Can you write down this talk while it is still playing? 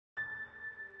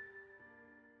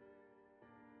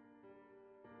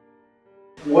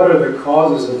What are the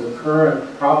causes of the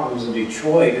current problems in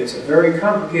Detroit? It's a very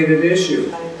complicated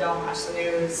issue. I don't watch the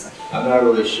news. I'm not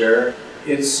really sure.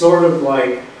 It's sort of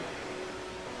like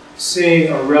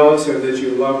seeing a relative that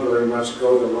you love very much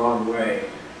go the wrong way.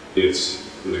 It's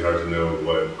really hard to know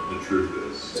what the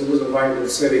truth is. It was a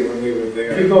vibrant city when we were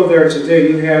there. If you go there today,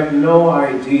 you have no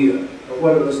idea of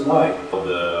what it was like.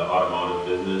 The automotive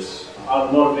business.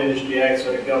 Automotive industry acts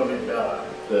like a government dog.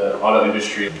 The auto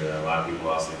industry, a lot of people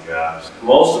lost their jobs.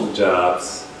 Most of the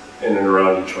jobs in and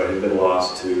around Detroit have been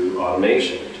lost to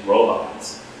automation, to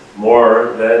robots,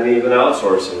 more than even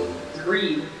outsourcing.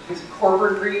 Greed. It's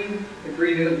corporate greed, the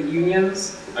greed of the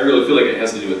unions. I really feel like it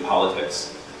has to do with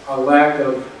politics. A lack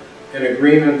of an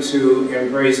agreement to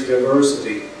embrace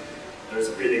diversity. There's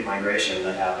a pretty big migration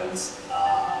that happens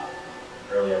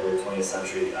early, I believe, 20th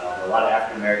century. A lot of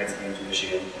African Americans came to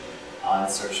Michigan in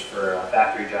search for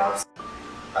factory jobs.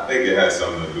 I think it has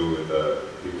something to do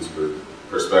with people's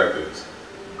perspectives,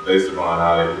 based upon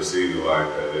how they perceive the life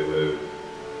that they live.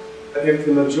 If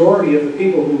the majority of the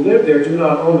people who live there do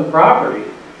not own the property,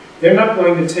 they're not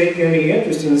going to take any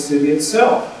interest in the city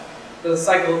itself. The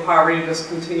cycle of poverty just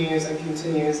continues and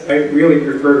continues. I really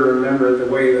prefer to remember it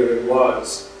the way that it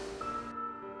was.